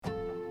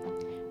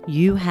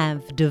You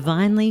have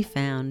divinely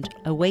found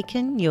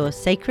Awaken Your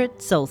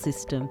Sacred Soul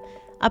System,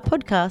 a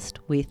podcast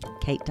with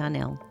Kate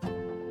Darnell.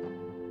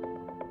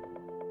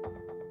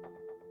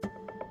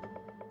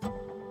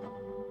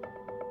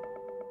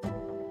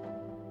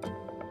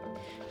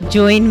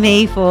 Join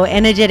me for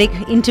energetic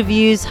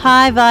interviews,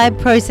 high vibe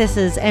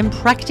processes, and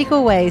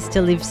practical ways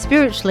to live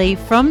spiritually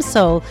from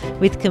soul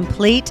with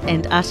complete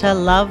and utter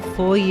love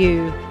for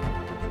you.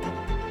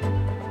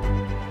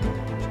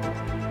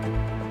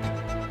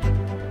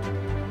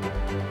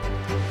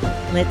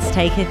 Let's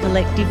take a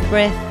collective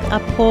breath, a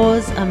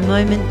pause, a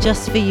moment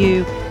just for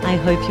you. I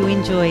hope you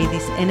enjoy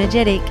this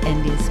energetic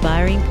and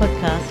inspiring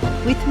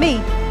podcast with me,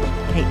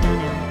 Kate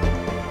Darnell.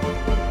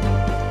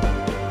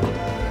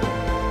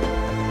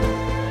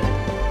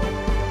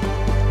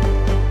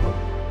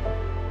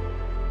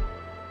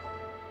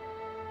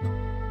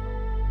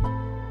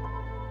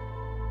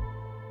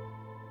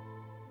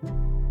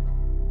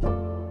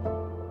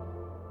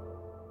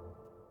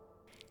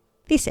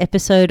 This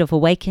episode of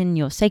Awaken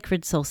Your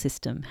Sacred Soul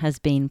System has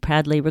been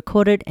proudly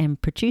recorded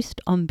and produced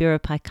on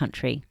Biripi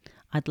country.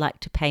 I'd like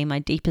to pay my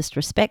deepest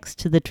respects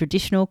to the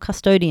traditional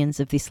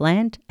custodians of this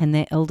land and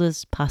their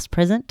elders past,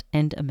 present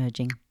and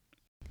emerging.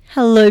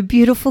 Hello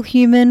beautiful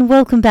human,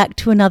 welcome back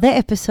to another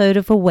episode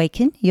of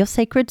Awaken Your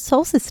Sacred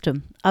Soul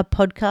System, a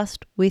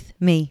podcast with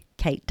me,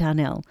 Kate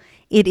Darnell.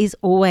 It is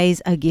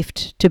always a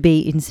gift to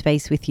be in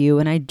space with you,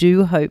 and I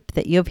do hope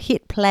that you've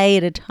hit play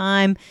at a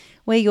time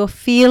where you're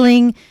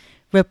feeling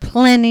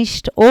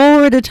replenished,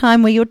 or at a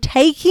time where you're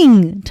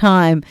taking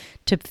time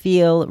to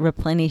feel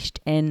replenished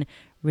and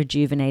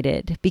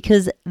rejuvenated.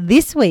 Because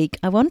this week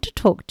I want to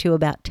talk to you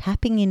about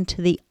tapping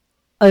into the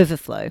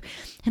overflow.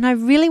 And I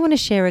really want to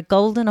share a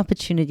golden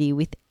opportunity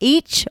with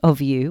each of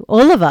you,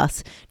 all of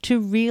us, to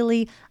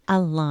really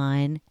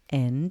align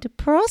and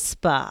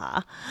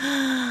prosper.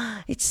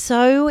 It's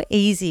so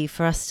easy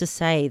for us to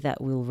say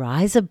that we'll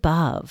rise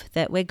above,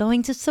 that we're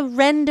going to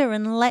surrender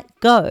and let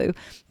go,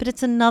 but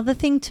it's another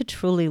thing to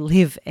truly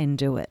live and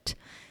do it.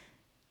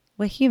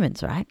 We're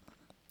humans, right?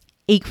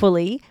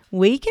 Equally,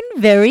 we can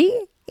very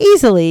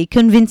easily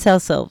convince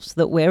ourselves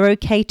that we're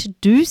okay to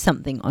do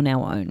something on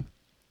our own.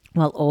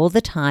 While all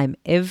the time,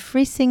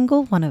 every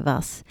single one of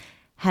us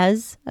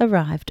has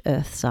arrived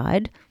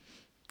earthside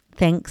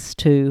thanks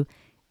to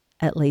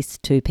at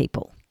least two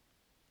people,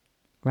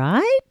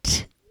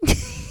 right?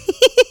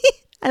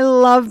 I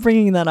love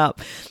bringing that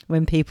up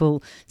when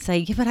people say,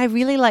 yeah, but I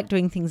really like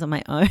doing things on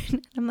my own.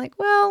 I'm like,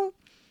 well,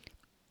 it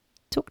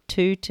took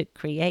two to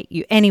create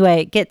you.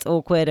 Anyway, it gets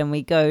awkward and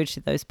we go to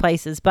those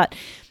places, but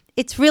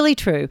it's really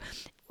true.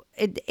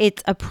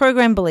 It's a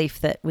program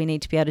belief that we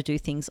need to be able to do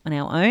things on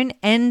our own.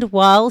 And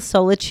while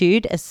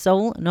solitude, as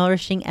soul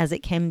nourishing as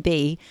it can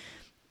be,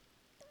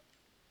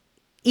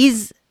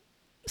 is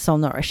soul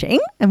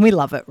nourishing, and we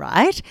love it,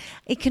 right?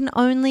 It can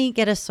only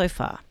get us so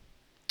far.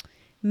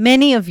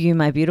 Many of you,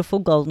 my beautiful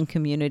golden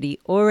community,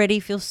 already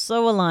feel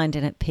so aligned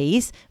and at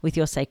peace with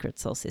your sacred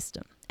soul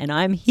system. And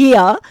I'm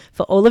here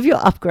for all of your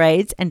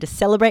upgrades and to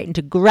celebrate and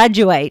to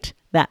graduate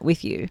that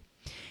with you.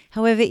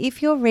 However,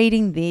 if you're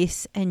reading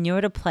this and you're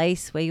at a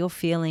place where you're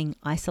feeling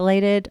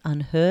isolated,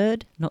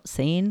 unheard, not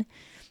seen,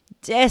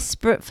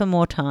 desperate for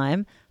more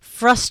time,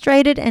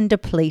 frustrated and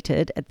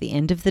depleted at the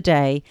end of the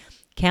day,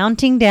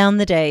 counting down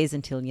the days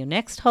until your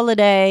next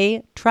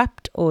holiday,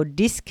 trapped or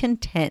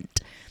discontent,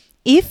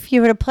 if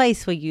you're at a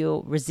place where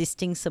you're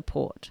resisting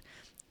support,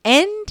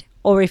 and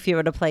or if you're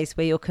at a place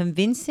where you're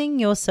convincing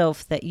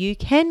yourself that you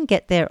can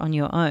get there on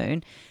your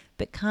own,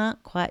 but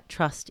can't quite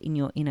trust in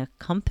your inner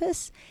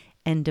compass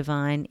and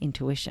divine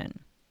intuition,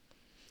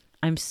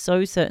 I'm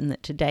so certain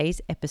that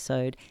today's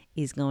episode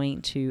is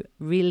going to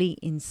really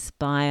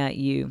inspire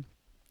you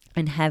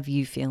and have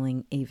you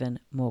feeling even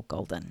more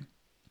golden.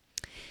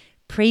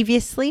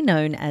 Previously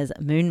known as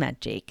Moon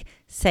Magic,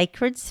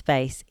 Sacred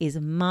Space is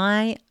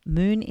my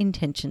moon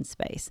intention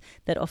space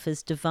that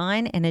offers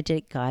divine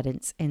energetic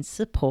guidance and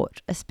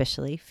support,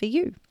 especially for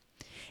you.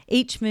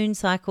 Each moon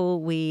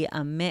cycle, we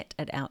are met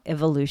at our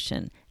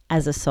evolution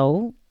as a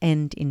soul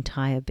and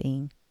entire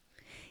being.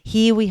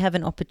 Here we have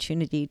an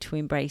opportunity to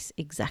embrace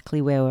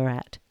exactly where we're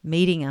at,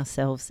 meeting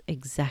ourselves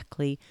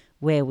exactly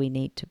where we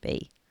need to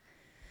be.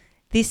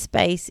 This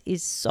space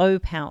is so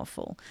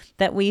powerful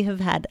that we have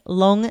had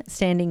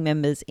long-standing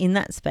members in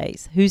that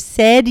space who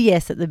said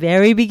yes at the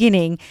very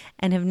beginning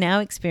and have now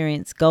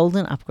experienced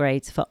golden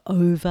upgrades for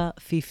over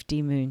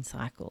 50 moon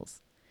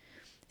cycles.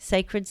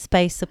 Sacred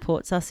Space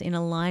supports us in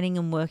aligning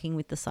and working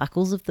with the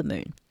cycles of the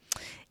moon.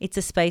 It's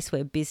a space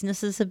where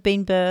businesses have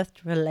been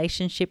birthed,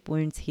 relationship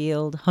wounds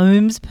healed,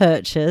 homes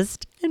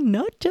purchased, and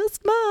not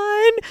just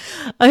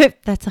mine. Oh,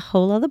 that's a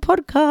whole other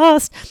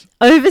podcast.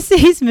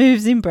 Overseas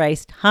moves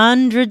embraced,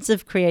 hundreds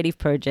of creative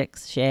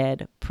projects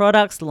shared,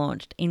 products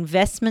launched,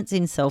 investments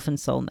in self and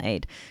soul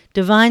made.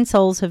 Divine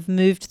souls have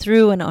moved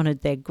through and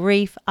honored their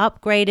grief,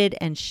 upgraded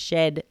and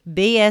shed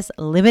BS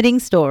limiting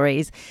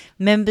stories.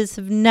 Members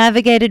have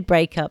navigated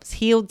breakups,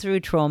 healed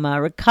through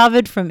trauma,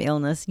 recovered from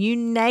illness. You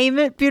name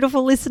it,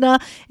 beautiful listener.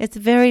 It's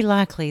very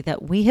likely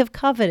that we have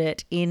covered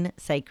it in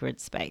Sacred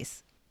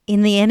Space.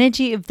 In the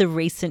energy of the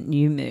recent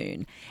new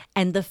moon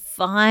and the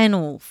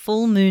final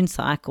full moon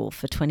cycle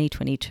for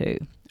 2022,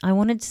 I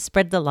wanted to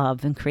spread the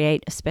love and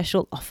create a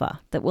special offer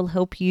that will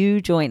help you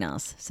join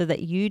us so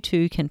that you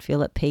too can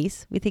feel at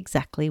peace with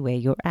exactly where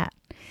you're at.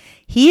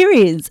 Here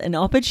is an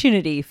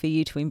opportunity for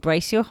you to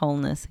embrace your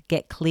wholeness,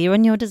 get clear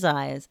on your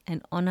desires,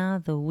 and honor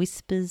the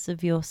whispers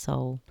of your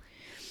soul.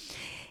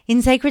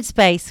 In Sacred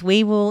Space,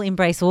 we will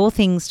embrace all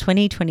things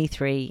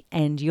 2023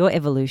 and your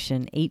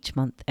evolution each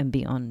month and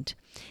beyond.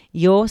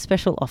 Your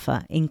special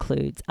offer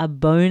includes a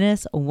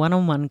bonus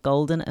one-on-one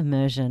golden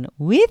immersion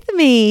with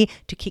me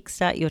to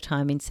kickstart your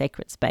time in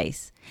Sacred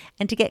Space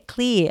and to get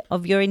clear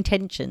of your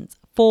intentions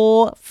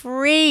for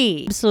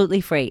free.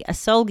 Absolutely free. A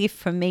soul gift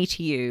from me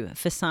to you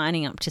for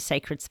signing up to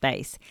Sacred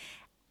Space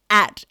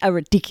at a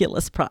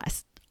ridiculous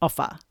price.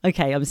 Offer.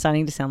 Okay, I'm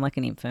starting to sound like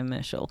an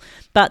infomercial.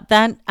 But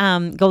that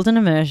golden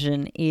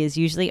immersion is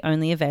usually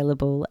only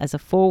available as a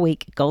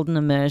 4-week golden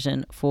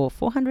immersion for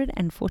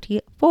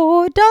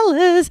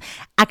 $444.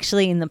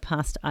 Actually, in the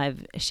past,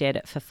 I've shared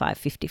it for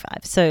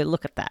 $555. So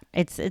look at that.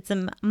 It's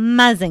an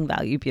amazing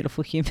value,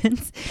 beautiful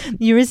humans.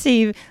 You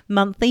receive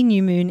monthly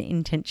new moon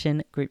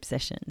intention group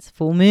sessions,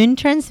 full moon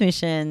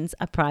transmissions,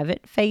 a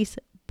private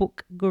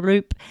Facebook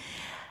group,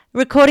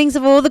 recordings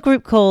of all the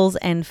group calls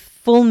and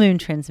full moon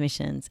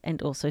transmissions,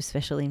 and also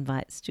special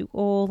invites to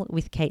all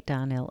with Kate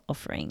Darnell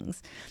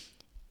offerings.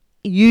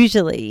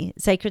 Usually,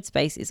 Sacred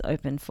Space is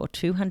open for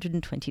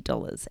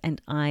 $220,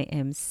 and I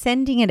am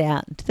sending it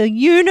out to the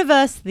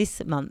universe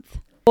this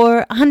month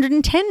for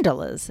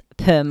 $110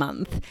 per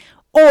month.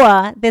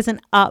 Or there's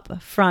an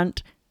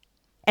upfront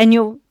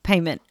annual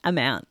payment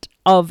amount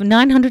of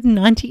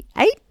 $998.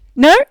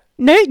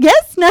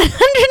 Yes,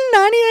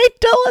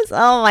 $998.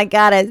 Oh my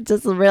God, I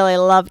just really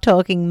love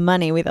talking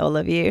money with all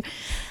of you.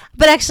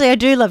 But actually, I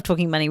do love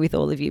talking money with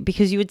all of you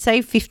because you would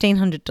save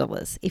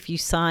 $1,500 if you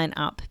sign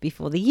up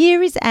before the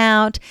year is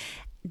out.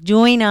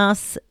 Join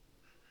us.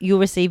 You'll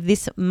receive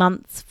this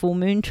month's full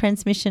moon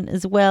transmission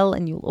as well,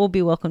 and you'll all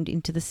be welcomed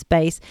into the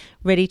space,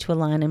 ready to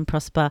align and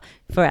prosper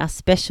for our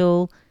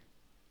special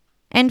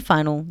and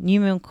final new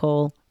moon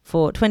call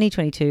for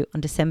 2022 on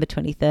December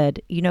 23rd.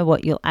 You know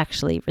what? You'll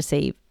actually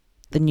receive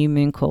the new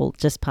moon call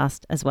just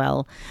passed as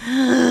well.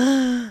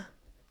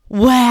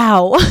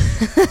 Wow.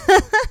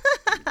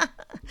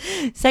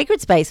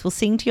 Sacred Space will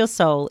sing to your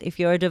soul if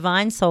you're a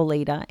divine soul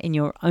leader in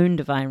your own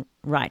divine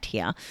right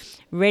here,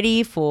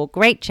 ready for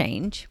great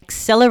change,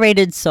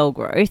 accelerated soul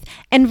growth,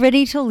 and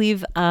ready to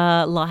live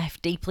a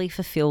life deeply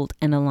fulfilled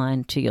and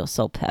aligned to your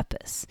soul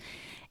purpose.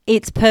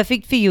 It's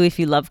perfect for you if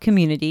you love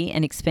community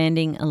and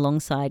expanding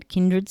alongside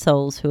kindred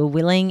souls who are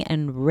willing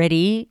and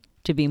ready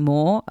to be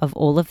more of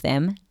all of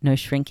them, no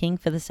shrinking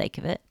for the sake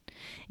of it.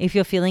 If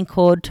you're feeling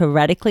called to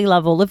radically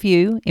love all of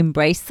you,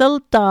 embrace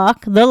the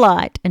dark, the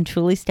light, and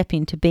truly step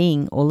into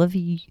being all of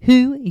you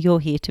who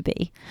you're here to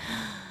be.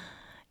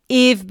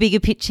 If bigger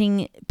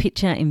picture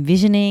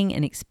envisioning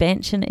and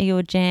expansion are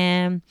your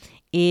jam,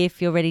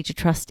 if you're ready to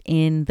trust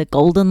in the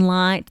golden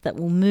light that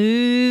will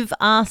move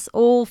us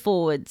all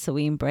forward so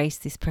we embrace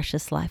this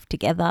precious life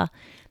together,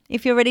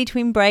 if you're ready to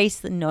embrace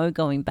the no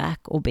going back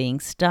or being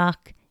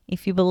stuck,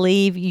 if you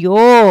believe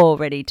you're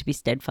ready to be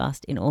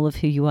steadfast in all of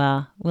who you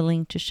are,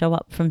 willing to show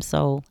up from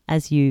soul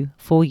as you,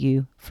 for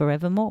you,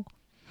 forevermore.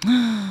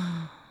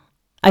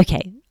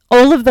 Okay,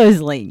 all of those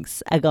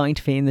links are going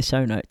to be in the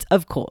show notes,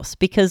 of course,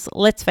 because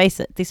let's face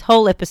it, this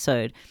whole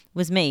episode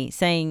was me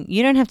saying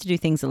you don't have to do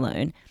things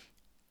alone.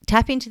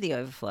 Tap into the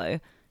overflow.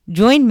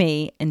 Join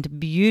me and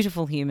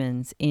beautiful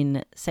humans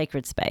in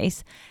Sacred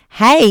Space.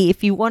 Hey,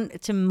 if you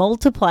want to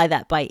multiply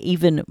that by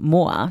even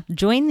more,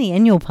 join the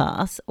annual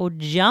pass or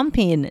jump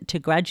in to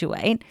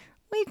graduate.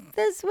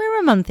 We're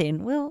a month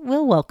in.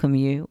 We'll welcome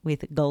you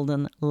with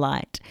golden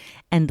light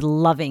and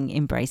loving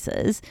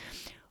embraces.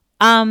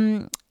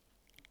 And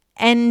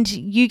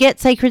you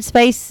get Sacred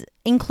Space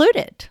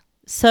included.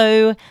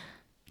 So,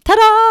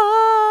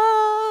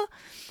 ta-da!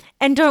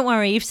 And don't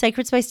worry, if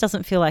Sacred Space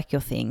doesn't feel like your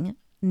thing,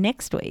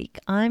 next week,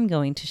 I'm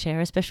going to share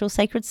a special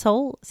Sacred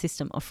Soul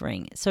System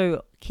offering.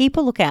 So keep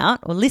a lookout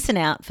or listen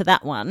out for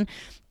that one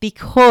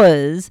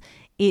because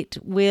it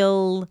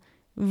will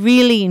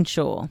really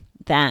ensure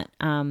that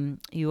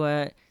you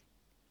are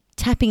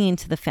tapping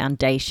into the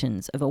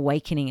foundations of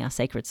awakening our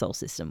sacred soul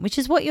system, which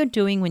is what you're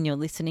doing when you're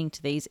listening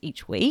to these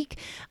each week.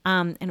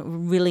 And it will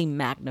really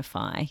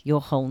magnify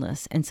your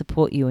wholeness and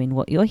support you in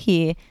what you're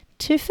here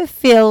to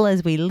fulfill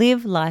as we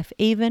live life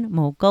even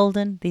more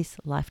golden this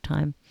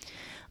lifetime.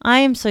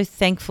 I am so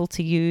thankful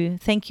to you.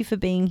 Thank you for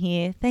being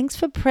here. Thanks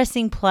for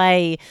pressing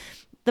play.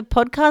 The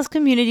podcast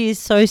community is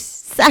so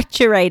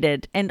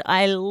saturated, and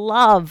I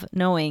love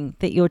knowing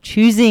that you're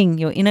choosing,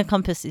 your inner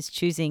compass is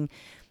choosing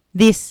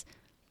this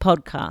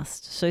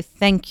podcast. So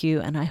thank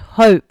you. And I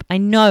hope, I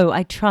know,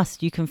 I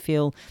trust you can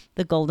feel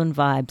the golden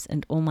vibes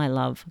and all my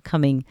love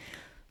coming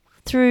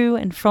through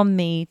and from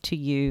me to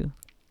you.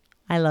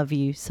 I love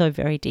you so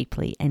very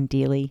deeply and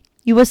dearly.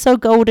 You are so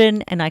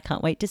golden, and I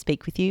can't wait to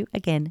speak with you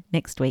again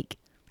next week.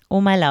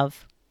 All my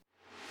love.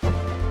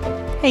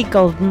 Hey,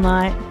 golden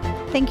light.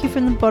 thank you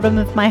from the bottom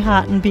of my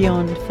heart and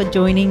beyond for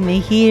joining me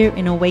here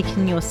in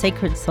Awaken Your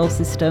Sacred Soul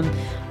System.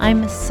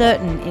 I'm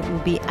certain it will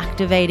be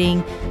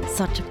activating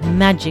such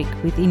magic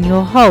within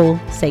your whole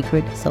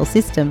sacred soul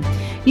system.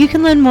 You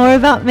can learn more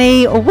about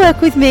me or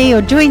work with me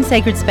or join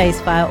Sacred Space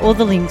via all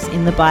the links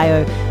in the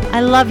bio.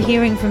 I love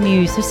hearing from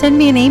you, so send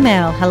me an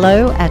email,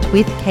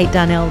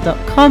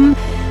 hello@withkatedarnell.com,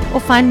 or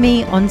find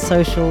me on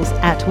socials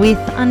at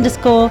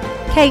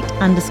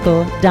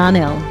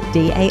with_Kate_Darnell,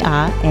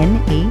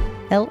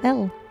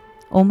 Darnell.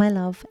 All my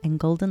love and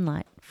golden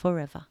light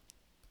forever.